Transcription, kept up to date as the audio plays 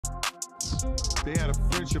They had a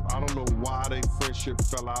friendship. I don't know why their friendship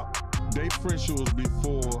fell out. Their friendship was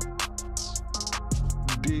before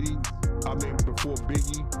before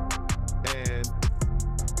Biggie and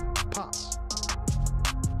Pop.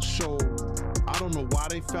 So I don't know why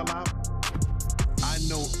they fell out. I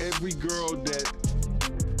know every girl that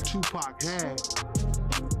Tupac had,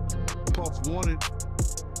 Puff wanted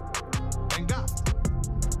and got.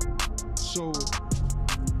 So,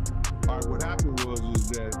 all right, what happened is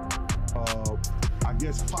that I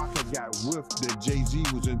guess Pac had got whiffed that Jay-Z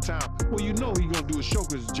was in town. Well, you know he gonna do a show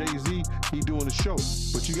because Jay-Z, he doing a show.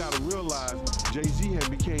 But you gotta realize Jay-Z had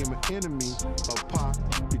became an enemy of Pac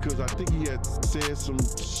because I think he had said some,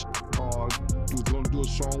 he was gonna do a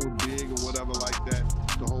song with Big or whatever like that,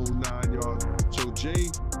 the whole 9 yards. So Jay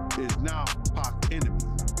is now Pac's enemy.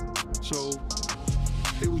 So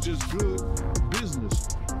it was just good business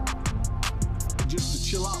just to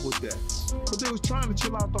chill out with that. But they was trying to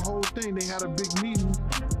chill out the whole thing. They had a big meeting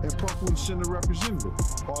and Puff wouldn't send a representative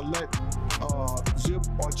or let Zip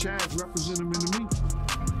or Chaz represent him in the meeting.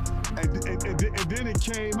 And then it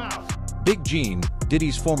came out. Big Gene,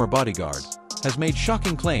 Diddy's former bodyguard, has made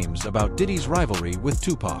shocking claims about Diddy's rivalry with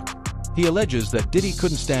Tupac. He alleges that Diddy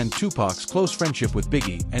couldn't stand Tupac's close friendship with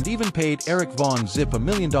Biggie and even paid Eric Von Zip $1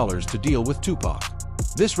 million to deal with Tupac.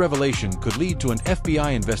 This revelation could lead to an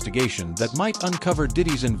FBI investigation that might uncover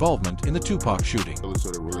Diddy's involvement in the Tupac shooting. Of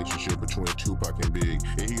the relationship between Tupac and Big.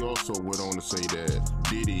 And he also went on to say that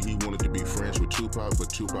Diddy, he wanted to be friends with Tupac, but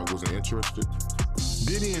Tupac wasn't interested.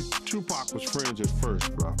 Diddy and Tupac was friends at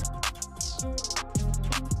first, bro.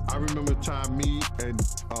 I remember the time me and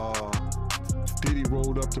Diddy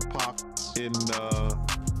rolled up to Pac in, I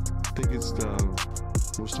think it's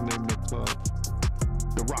what's the name of the club?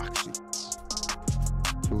 The Roxy.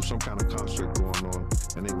 There was some kind of concert going on,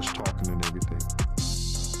 and they was talking and everything.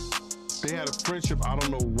 They had a friendship. I don't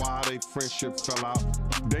know why their friendship fell out.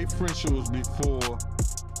 Their friendship was before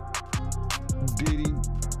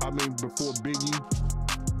before Biggie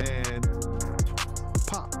and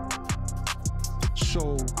Pop.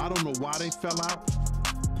 So I don't know why they fell out.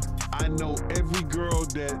 I know every girl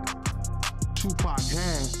that Tupac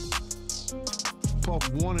had, Puff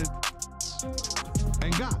wanted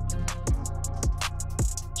and got.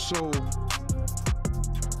 So,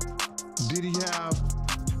 did he have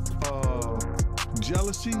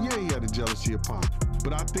jealousy? Yeah, he had a jealousy of Pac.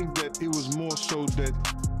 But I think that it was more so that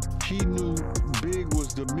he knew Big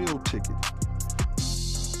was the meal ticket.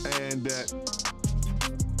 And that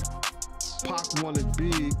Pac wanted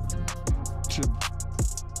Big to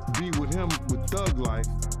be with him with Thug Life,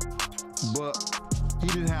 but he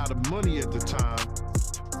didn't have the money at the time.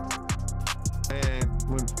 And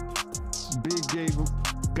when Big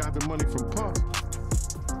got the money from Puff,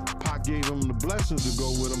 Pac gave him the blessings to go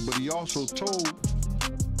with him, but he also told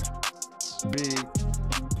Big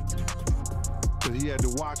that he had to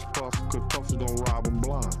watch Puff because Puff was gonna rob him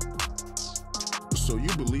blind. So you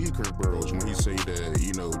believe Kurt Burrows when he say that,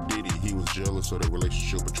 you know, Diddy, he was jealous of the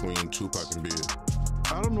relationship between Tupac and Big?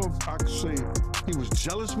 I don't know if I could say he was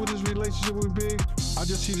jealous with his relationship with Big.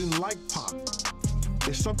 He didn't like Pac.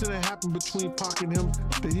 There's something that happened between Pac and him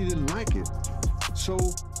that he didn't like it. So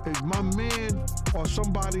if my man or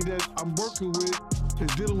somebody that I'm working with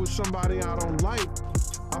is dealing with somebody I don't like,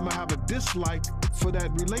 I'm gonna have a dislike for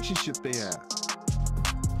that relationship they have.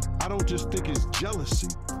 I don't just think it's jealousy.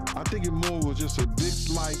 I think it more was just a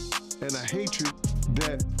dislike and a hatred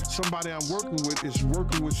that somebody I'm working with is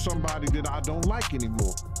working with somebody that I don't like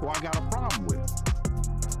anymore, or I got a problem with.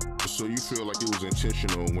 So you feel like it was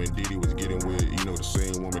intentional when Diddy was getting with, you know, the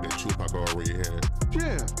same woman that Tupac already had?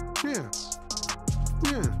 Yeah.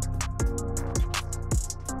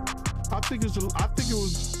 I think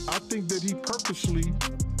that he purposely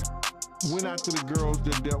went after the girls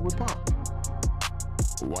that dealt with Pop.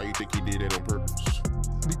 Why you think he did that on purpose?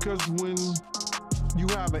 Because when you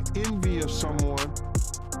have an envy of someone,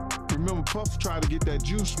 remember Puff tried to get that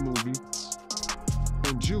Juice movie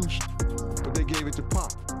and Juice, but they gave it to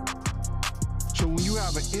Pop. So when you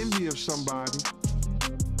have an envy of somebody,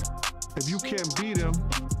 if you can't beat them,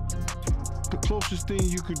 the closest thing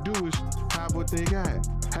you could do is have what they got.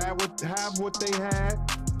 Have what they had,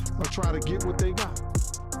 or try to get what they got.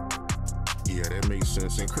 Yeah, that makes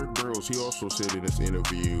sense. And Kurt Burrows, he also said in this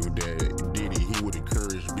interview that Diddy, he would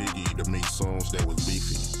encourage Biggie to make songs that was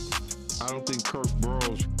beefy. I don't think Kurt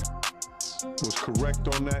Burrows was correct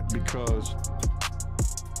on that because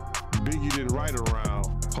Biggie didn't write around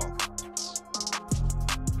Puff.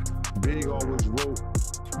 Big always wrote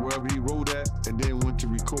wherever he wrote at and then went to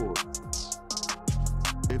record.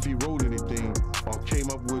 If he wrote anything or came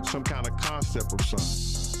up with some kind of concept of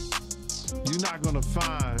something. You're not gonna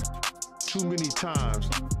find too many times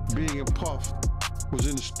Big and Puff was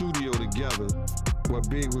in the studio together where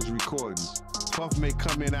Big was recording. Puff may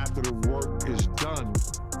come in after the work is done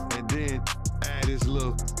and then add his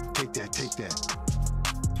little, take that.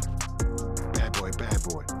 Bad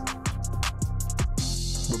boy.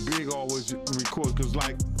 But Big always record, because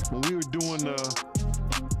like when we were doing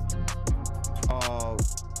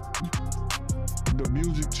the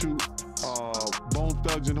music to Bone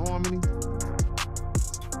Thugs and Harmony,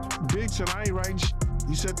 Big said, I ain't writing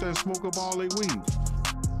He sat there and smoked up all their weed.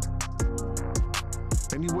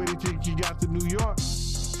 And he waited till he got to New York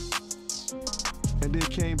and then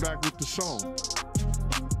came back with the song.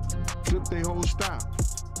 Flipped their whole style.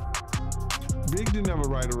 Big didn't ever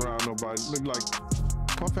write around nobody. Looked like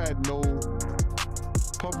Puff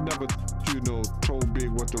never, told Big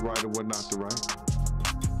what to write or what not to write.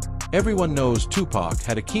 Everyone knows Tupac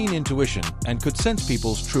had a keen intuition and could sense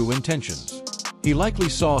people's true intentions. He likely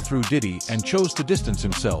saw through Diddy and chose to distance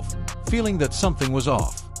himself, feeling that something was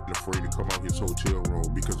off. Afraid to come out his hotel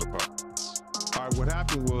room because of Pac. All right, what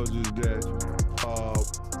happened was that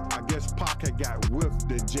I guess Pac had got whiffed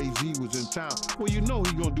that Jay-Z was in town. Well, he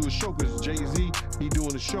gonna do a show because Jay-Z, he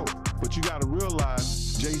doing a show. But you gotta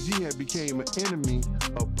realize Jay-Z had became an enemy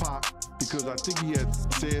of Pac because I think he had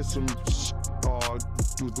said he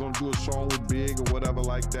was gonna do a song with Big or whatever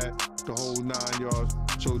like that, the whole 9 yards.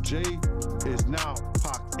 So Jay is now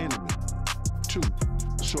Pac's enemy too.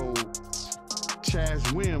 So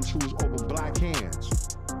Chaz Williams, who was over Black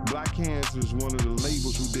Hands. Black Hands is one of the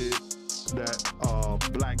labels who did that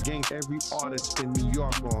Black Gang, every artist in New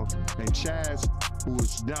York on. And Chaz, who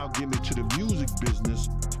is now getting into the music business,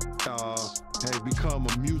 has become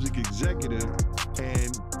a music executive,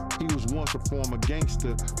 and he was once a former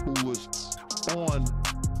gangster who was on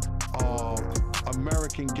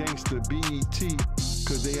American Gangster BET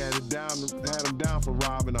because they had him down for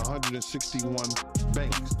robbing 161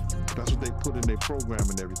 banks. That's what they put in their program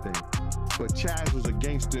and everything. But Chaz was a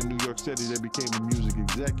gangster in New York City that became a music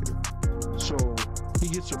executive. So he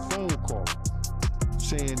gets a phone call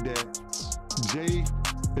saying that Jay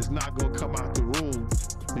is not gonna come out the room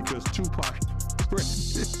because Tupac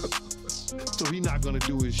so he's not gonna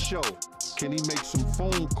do his show. Can he make some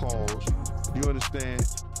phone calls, you understand,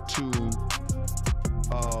 to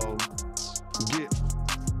get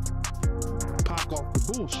Pac off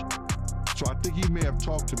the bullshit? So I think he may have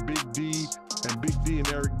talked to Big D, and Big D and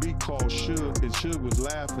Eric B called Suge, and Suge was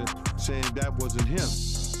laughing, saying that wasn't him.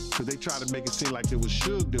 Because they tried to make it seem like it was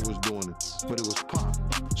Suge that was doing it, but it was Pac.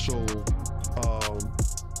 So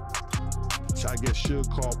I guess Suge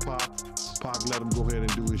called Pac. Pac let him go ahead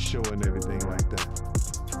and do his show and everything like that.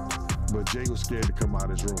 But Jay was scared to come out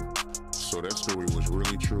his room. So that story was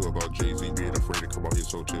really true about Jay-Z being afraid to come out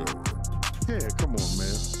his hotel room. Yeah, come on,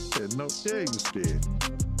 man. Yeah, he was scared.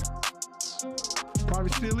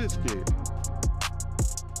 Probably still is scared.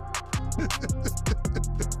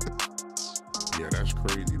 Yeah, that's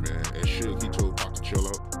crazy, man. And Suge, he told Pac to chill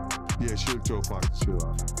out. Yeah, Suge told Pac to chill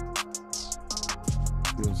out.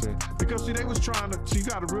 You know what I'm saying? Because see, they was trying to, you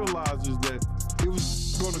gotta realize is that it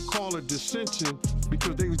was gonna call a dissension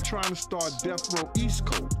because they was trying to start Death Row East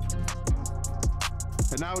Coast.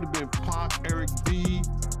 And that would have been Pac, Eric B,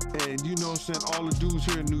 and you know what I'm saying, all the dudes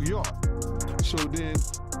here in New York. So then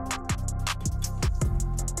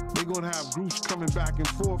they're gonna have groups coming back and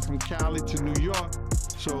forth from Cali to New York.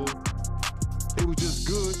 So it was just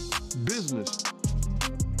good business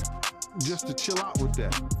just to chill out with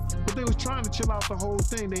that. But they was trying to chill out the whole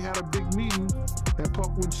thing. They had a big meeting and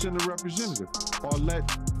Puff wouldn't send a representative or let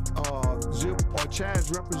Zip or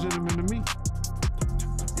Chaz represent him in the meeting.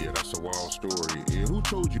 Yeah, that's a wild story. And who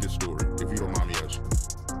told you this story, if you don't mind me asking?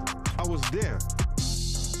 I was there.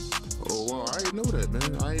 Oh, wow, I didn't know that,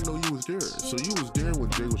 man. I didn't know you was there. So you was there when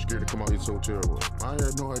Jay was scared to come out his hotel room. I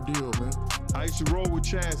had no idea, man. I used to roll with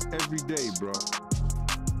Chaz every day, bro.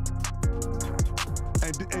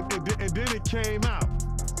 And then it came out.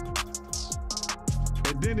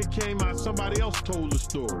 And then it came out, somebody else told the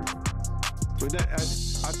story. But that,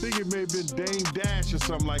 I think it may have been Dame Dash or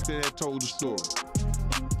something like that told the story.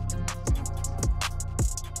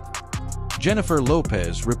 Jennifer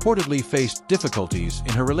Lopez reportedly faced difficulties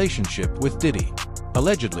in her relationship with Diddy.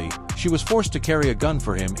 Allegedly, she was forced to carry a gun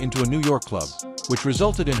for him into a New York club, which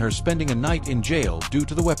resulted in her spending a night in jail due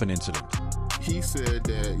to the weapon incident. He said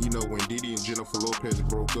that, when Diddy and Jennifer Lopez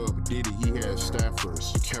broke up, Diddy, he had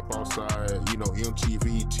staffers kept outside,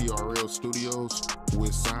 MTV, TRL studios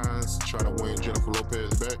with signs trying to win Jennifer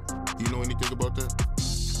Lopez back. You know anything about that?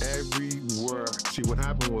 Everywhere. See, what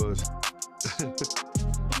happened was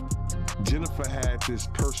Jennifer had this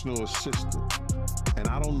personal assistant, and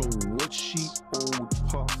I don't know what she owed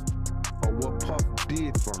Puff or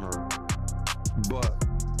did for her, but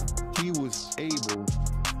he was able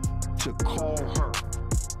to call her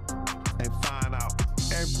and find out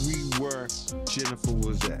everywhere Jennifer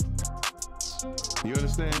was at. You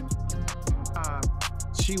understand?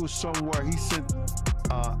 She was somewhere. He sent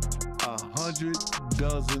 100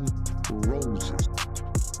 dozen roses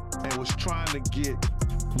and was trying to get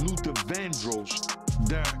Luther Vandross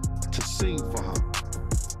there to sing for her.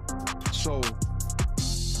 So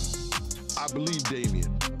I believe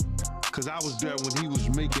Damien, because I was there when he was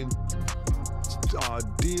making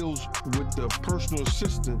deals with the personal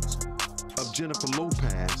assistants of Jennifer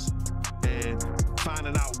Lopez and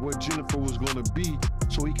finding out where Jennifer was going to be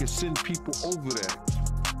so he could send people over there.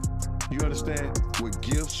 You understand? With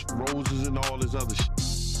gifts, roses, and all this other shit.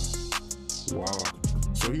 Wow.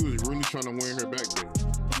 So he was really trying to win her back then?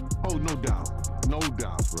 Oh, no doubt. No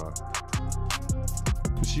doubt, bro.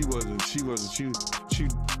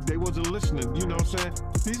 They wasn't listening, you know what I'm saying?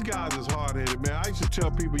 These guys is hard-headed, man. I used to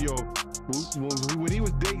tell people, yo, when he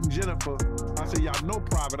was dating Jennifer, I said, y'all know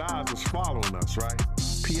Private Eyes was following us, right?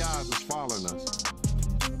 PIs is following us.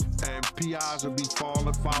 And PIs will be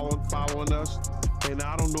following us. And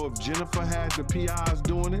I don't know if Jennifer had the PIs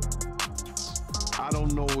doing it. I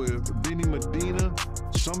don't know if Benny Medina,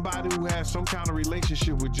 somebody who had some kind of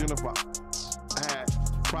relationship with Jennifer, had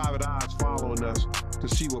Private Eyes following us to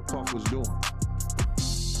see what Puff was doing.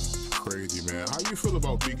 Crazy, man. How you feel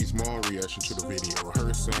about Biggie's mom reaction to the video?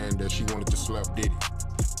 Her saying that she wanted to slap Diddy.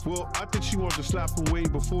 Well, I think she wanted to slap him way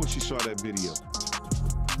before she saw that video.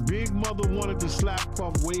 Big Mother wanted to slap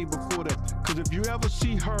Puff way before that. Because if you ever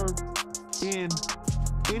see her in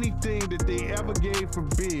anything that they ever gave for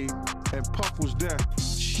Big and Puff was there,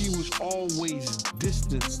 she was always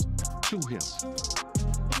distanced to him.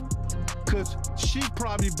 Because she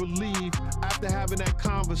probably believed, after having that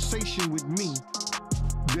conversation with me,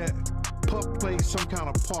 that Puff played some kind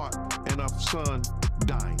of part in her son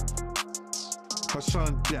dying, her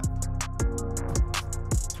son's death.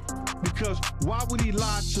 Because why would he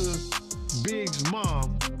lie to Big's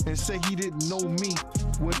mom and say he didn't know me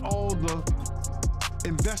when all the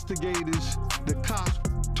investigators, the cops,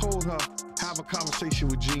 told her have a conversation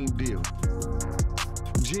with Gene Deal?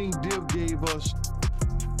 Gene Deal gave us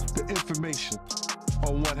the information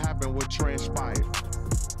on what happened, what transpired.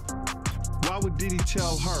 Why would Diddy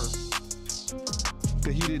tell her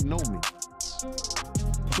that he didn't know me?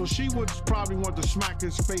 So she would probably want to smack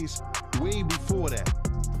his face way before that.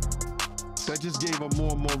 That just gave her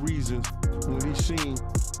more and more reasons when he seen.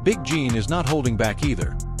 Big Gene is not holding back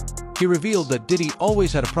either. He revealed that Diddy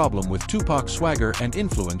always had a problem with Tupac's swagger and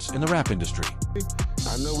influence in the rap industry.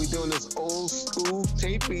 I know we're doing this old school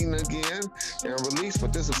taping again and release,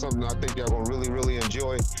 but this is something I think y'all gonna really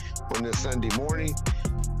enjoy on this Sunday morning.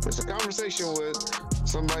 It's a conversation with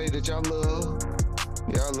somebody that y'all love.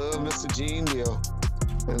 Y'all love Mr. Gene Deal.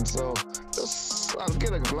 And so I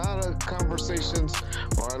get a lot of conversations,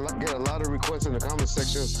 or I get a lot of requests in the comment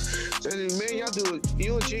sections saying, man, y'all do it.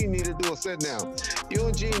 You and Gene need to do a sit down. You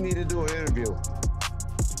and Gene need to do an interview.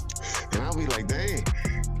 And I'll be like, dang,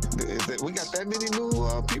 we got that many new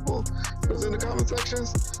people that's in the comment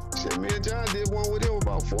sections? Shit, me and John did one with him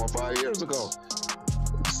about 4 or 5 years ago.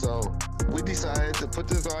 So we decided to put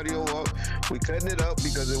this audio up. We cutting it up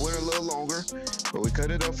because it went a little longer, but we cut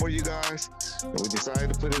it up for you guys. And we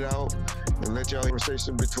decided to put it out and let y'all hear a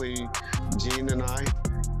conversation between Gene and I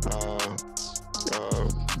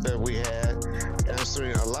that we had,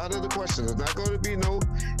 answering a lot of the questions. It's not going to be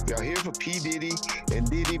y'all here for P. Diddy and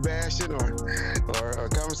Diddy bashing or a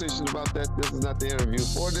conversation about that. This is not the interview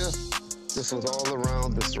for this. This was all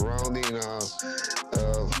around the surrounding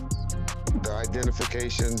the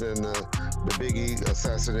identifications and the Biggie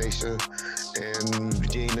assassination,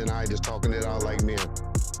 and Gene and I just talking it out like men.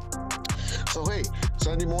 So hey,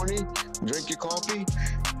 Sunday morning, drink your coffee,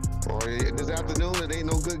 or this afternoon, it ain't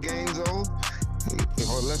no good games on,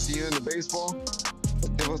 or unless you're into baseball,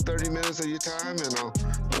 give us 30 minutes of your time and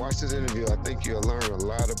watch this interview. I think you'll learn a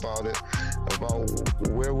lot about it, about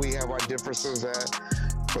where we have our differences at,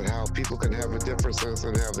 but how people can have a differences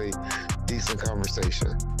and have a decent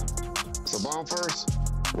conversation. So bomb first,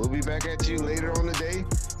 we'll be back at you later on the day,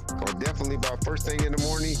 or definitely by first thing in the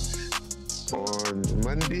morning on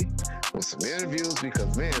Monday with some interviews,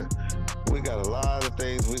 because man, we got a lot of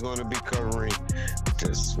things we're going to be covering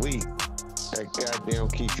this week. That goddamn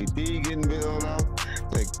Keefy D getting bailed out,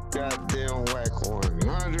 that goddamn Whack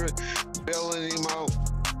 100 bailing him out,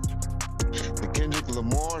 the Kendrick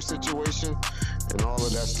Lamar situation, and all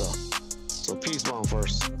of that stuff. So peace bomb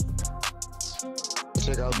first.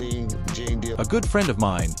 Check out the Gene Deal. A good friend of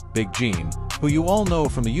mine, Big Gene, who you all know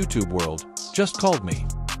from the YouTube world, just called me.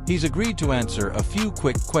 He's agreed to answer a few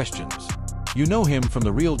quick questions. You know him from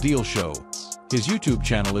The Real Deal Show. His YouTube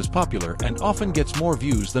channel is popular and often gets more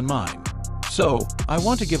views than mine. So, I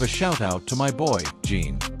want to give a shout out to my boy,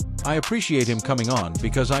 Gene. I appreciate him coming on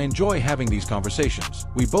because I enjoy having these conversations.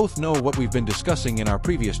 We both know what we've been discussing in our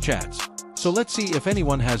previous chats. So let's see if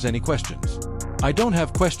anyone has any questions. I don't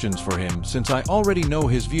have questions for him since I already know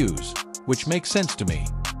his views, which makes sense to me.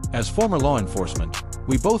 As former law enforcement,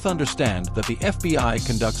 we both understand that the FBI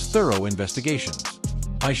conducts thorough investigations.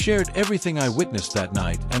 I shared everything I witnessed that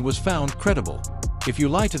night and was found credible. If you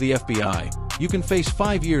lie to the FBI, you can face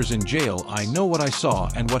 5 years in jail. I know what I saw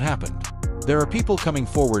and what happened. There are people coming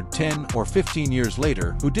forward 10 or 15 years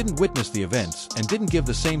later who didn't witness the events and didn't give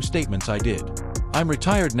the same statements I did. I'm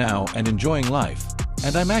retired now and enjoying life,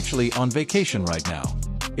 and I'm actually on vacation right now.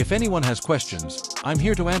 If anyone has questions, I'm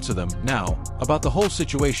here to answer them now. About the whole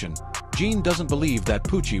situation, Gene doesn't believe that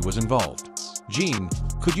Poochie was involved. Gene,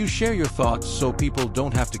 could you share your thoughts so people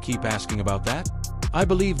don't have to keep asking about that? I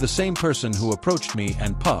believe the same person who approached me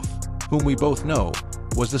and Puff, whom we both know,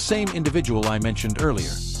 was the same individual I mentioned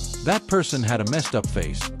earlier. That person had a messed up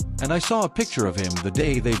face, and I saw a picture of him the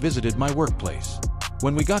day they visited my workplace.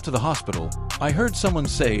 When we got to the hospital, I heard someone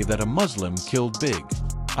say that a Muslim killed Big.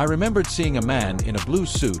 I remembered seeing a man in a blue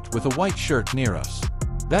suit with a white shirt near us.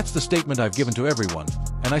 That's the statement I've given to everyone,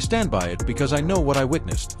 and I stand by it because I know what I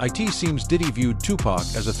witnessed. It seems Diddy viewed Tupac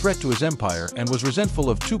as a threat to his empire and was resentful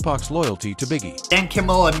of Tupac's loyalty to Biggie. Dan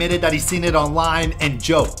Kimmel admitted that he's seen it online and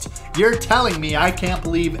joked, "You're telling me I can't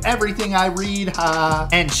believe everything I read, ha."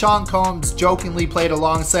 And Sean Combs jokingly played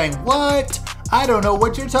along saying, "What? I don't know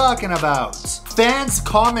what you're talking about." Fans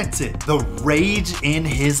commented, "The rage in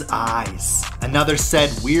his eyes." Another said,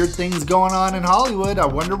 "Weird things going on in Hollywood, I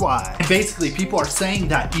wonder why." And basically people are saying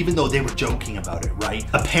that even though they were joking about it, right?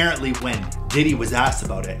 Apparently when Diddy was asked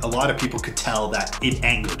about it, a lot of people could tell that it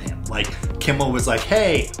angered him. Like Kimmel was like,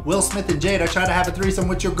 "Hey, Will Smith and Jada tried to have a threesome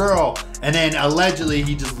with your girl." And then allegedly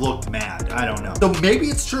he just looked mad. I don't know. So maybe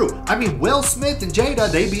it's true. I mean, Will Smith and Jada,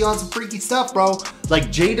 they be on some freaky stuff, bro.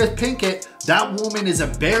 Like Jada Pinkett, that woman is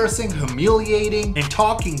embarrassing, humiliating, and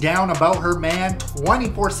talking down about her man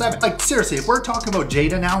 24/7. Like seriously, if we're talking about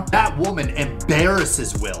Jada now, that woman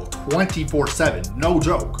embarrasses Will 24/7. No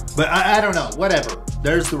joke. But I don't know, whatever.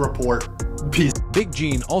 There's the report. Peace. Big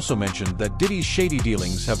Gene also mentioned that Diddy's shady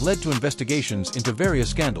dealings have led to investigations into various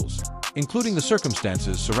scandals, including the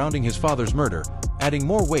circumstances surrounding his father's murder, adding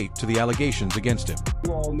more weight to the allegations against him.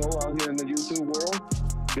 You all know out here in the YouTube world,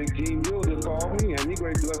 Big Gene Bill just called me and he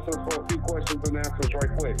going to bless us for a few questions and answers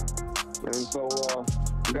right quick. And so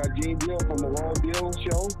we got Gene Bill from the Raw Deal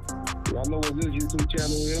Show. Y'all know what his YouTube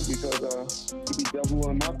channel is because he be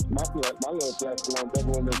doubling my little platform,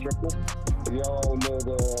 doubling and triple. So y'all all know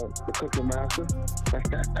the cooking master. You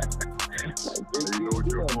know what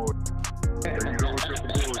you're doing. You know what you're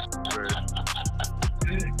doing, man.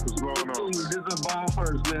 What's going on, man? This is Bomb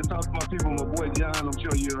First, man. Talk to my people, my boy John. I'm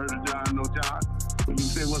sure you heard of John. Know John. But you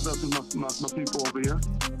say what's up to my people over here.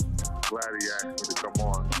 Glad he asked me to come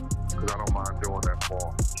on, because I don't mind doing that for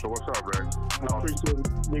him. So what's up, Rex? I appreciate it,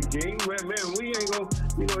 Big Gene. Man, we ain't gonna,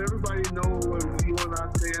 everybody know what you and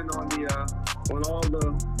I stand on on all the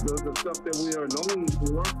stuff that we are known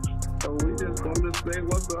for. So we just gonna say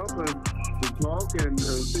what's up and talk and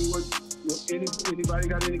see what anybody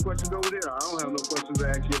got any questions over there. I don't have no questions to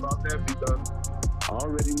ask you about that because I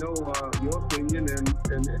already know your opinion and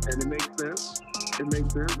it makes sense. It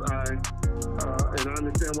makes sense. And I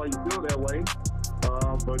understand why you feel that way.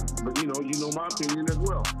 But you know my opinion as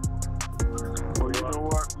well. Well, you know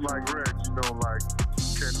what, like Rex, like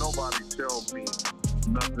can nobody tell me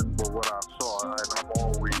nothing but what I saw, and I've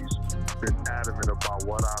always been adamant about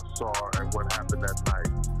what I saw and what happened that night.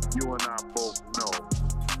 You and I both know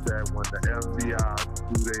that when the FBI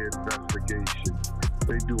do their investigation,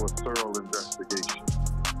 they do a thorough investigation.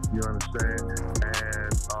 You understand?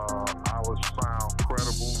 And I was found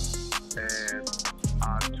credible, and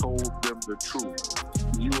I told them the truth.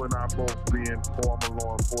 You and I both being former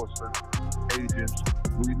law enforcement agents,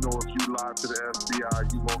 we know if you lie to the FBI,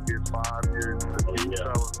 you're going to get 5 years in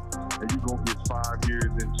jail, and you're going to get 5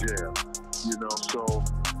 years in jail. So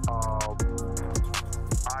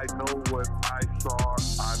I know what I saw.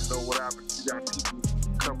 I know what happened. You got people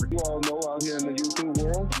coming. You all know out here in the YouTube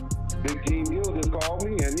world, Big Gene Bill just called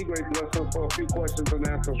me and he going to bless us for a few questions and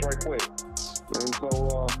answers right quick. And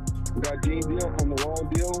so we got Gene Bill from the Raw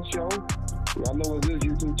Deal Show. Y'all know what his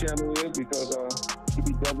YouTube channel is because he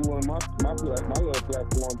be doubling my little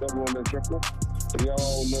platform, doubling and triple. So y'all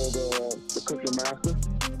all know the cooking master.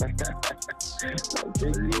 You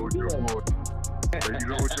know what you're doing. You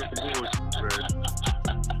know what you're doing, man.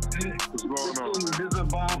 What's going on, man? This is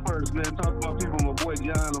Bob first, man. Talk to my people, my boy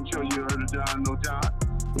John. I'm sure you heard of John. Know John.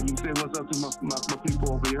 Can you say what's up to my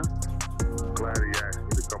people over here? Glad he asked me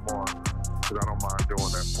to come on, because I don't mind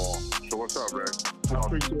doing that, Paul. So what's up, Reg? I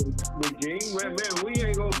appreciate it. With Game, man, we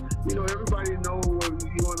ain't gonna, everybody know what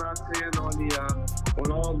you and I stand on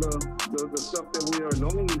on all the stuff that we are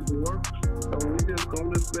known for. So we just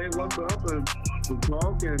gonna say what's up and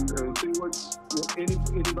talk and see what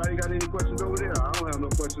anybody got any questions over there. I don't have no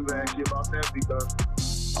questions to ask you about that because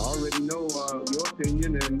I already know your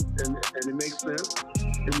opinion and it makes sense.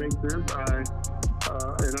 It makes sense. And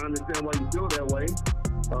I understand why you feel that way.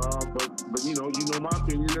 But you know my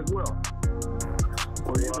opinion as well.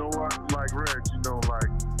 Well, you know what? Like Reg, can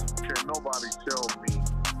nobody tell me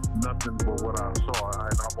nothing but what I saw?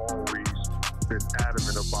 And I've always been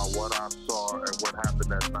adamant about what I saw and what happened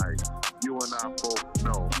that night. You and I both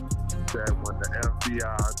know that when the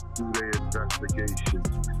FBI do their investigation,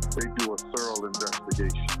 they do a thorough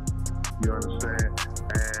investigation. You understand?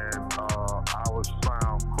 And I was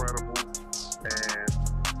found credible, and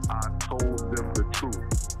I told them the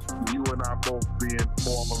truth. You and I both being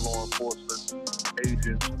former law enforcement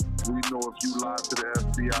agents, we know if you lie to the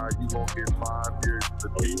FBI, you're going to get 5 years in the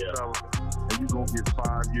deep cell, and you're going to get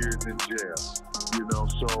 5 years in jail.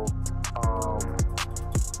 So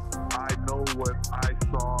I know what I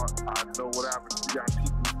saw. I know what happened. We got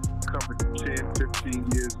people coming 10,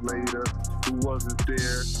 15 years later who wasn't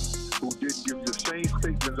there, who didn't give the same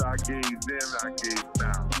statements I gave then I gave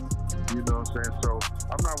now. You know what I'm saying? So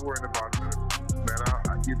I'm not worried about that. Man,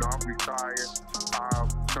 I'm retired. I'm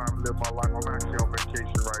trying to live my life. I'm actually on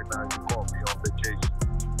vacation right now. You called me on vacation.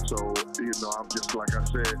 So, I'm just, like I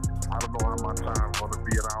said, I don't know how my time's going to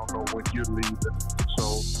be, and I don't know when you're leaving.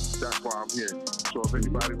 So that's why I'm here. So if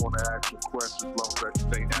anybody want to ask you questions, as long as you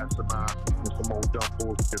ain't asinine and some old dumb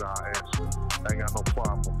bullshit, I'll answer. I ain't got no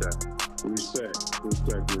problem with that. Respect,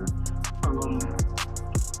 man.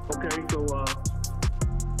 Okay, so, all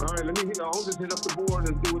right, I'll just hit up the board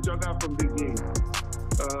and see what y'all got from Big Game.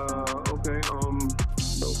 Okay,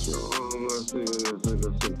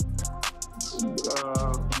 let's see.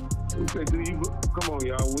 Okay, come on,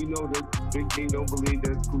 y'all. We know that Big Game don't believe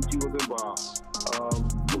that Coochie was involved.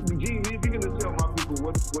 Gene, if you can just tell my people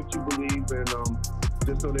what you believe, and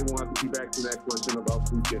just so they won't have to keep asking that question about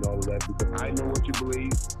Coochie and all of that, because I know what you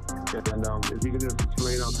believe, and if you can just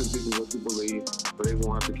explain out to people what you believe, so they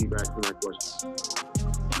won't have to keep asking that question.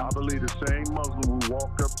 I believe the same Muslim who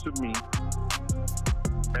walked up to me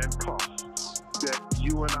and puffed that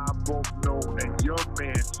you and I both know, and your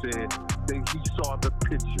man said that he saw the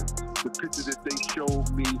picture that they showed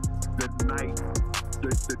me the night, the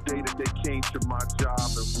day that they came to my job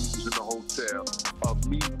and we was in the hotel, of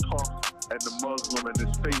me, Puff, and the Muslim, and his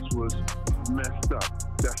face was messed up.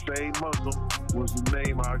 That same Muslim was the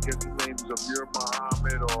name, I guess his name is Amir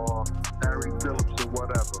Muhammad or Harry Phillips or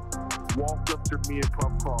whatever. Walked up to me and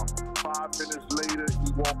Puff car. 5 minutes later, he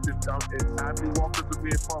walked in, and after he walked up to me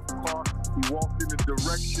and Puff car, he walked in the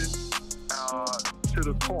direction to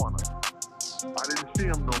the corner. I didn't see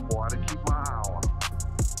him no more. I didn't keep my eye on him.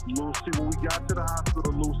 Lil C, when we got to the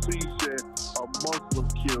hospital, Lil C said a Muslim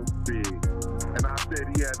killed Big, and I said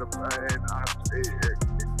he had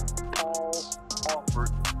Paul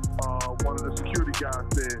offered. One of the security guys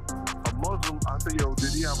said a Muslim. I said, yo,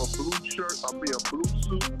 did he have a blue shirt? A blue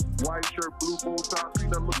suit, white shirt, blue bow tie,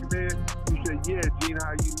 peanut looking in? He said, yeah, Gene,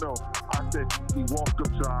 how you know? I said, he walked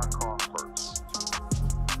up to our car first.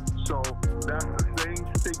 So that's the same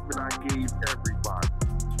statement I gave everybody.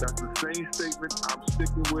 That's the same statement. I'm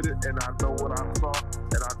sticking with it, and I know what I saw,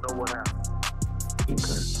 and I know what happened.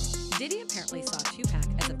 Okay. Diddy apparently saw Tupac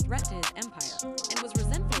as a threat to his empire and was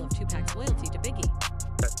resentful of Tupac's loyalty to Biggie.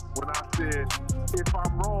 When I said, if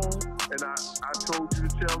I'm wrong, and I told you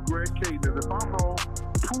to tell Greg Caden, if I'm wrong,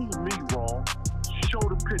 prove me wrong, show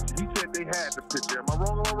the picture. He said they had the picture. Am I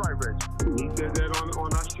wrong or am I right, Reg? He said that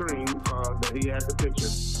on our stream, that he had the picture.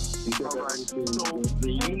 He said all right, so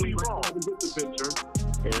prove me wrong. I didn't get the picture,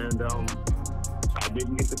 and I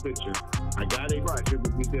didn't get the picture. I got a picture,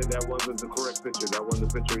 but he said that wasn't the correct picture. That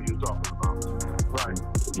wasn't the picture he was talking about. Right.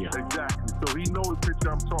 Yeah. Exactly. So he knows the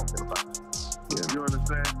picture I'm talking about. Yeah. You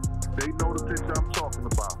understand? They know the picture I'm talking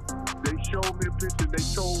about. They showed me the picture. They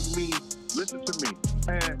told me, listen to me.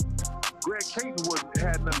 And Greg Caden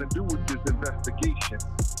had nothing to do with this investigation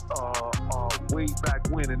way back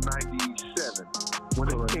when in 97 when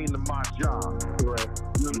it came to my job. Correct.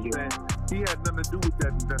 You understand? He had nothing to do with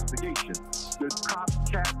that investigation. The cops,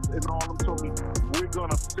 cats, and all of them told me, we're going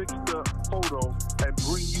to fix the photo and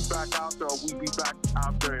bring you back out there, or we'll be back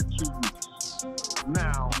out there in 2 weeks.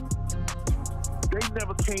 Now, They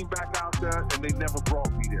never came back out there, and they never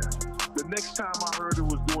brought me there. The next time I heard it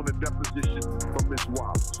was doing a deposition from Miss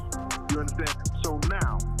Wallace. You understand? So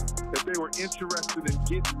now, if they were interested in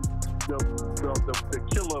getting the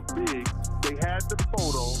killer big, they had the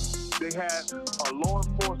photo. They had a law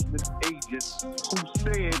enforcement agent who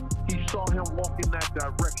said he saw him walk in that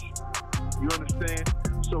direction. You understand?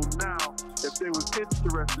 So now, if they was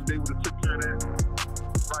interested, they would have took care of that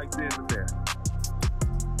right then and there.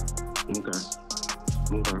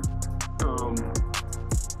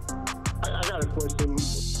 I got a question.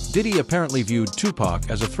 Diddy apparently viewed Tupac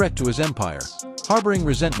as a threat to his empire, harboring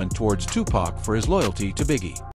resentment towards Tupac for his loyalty to Biggie.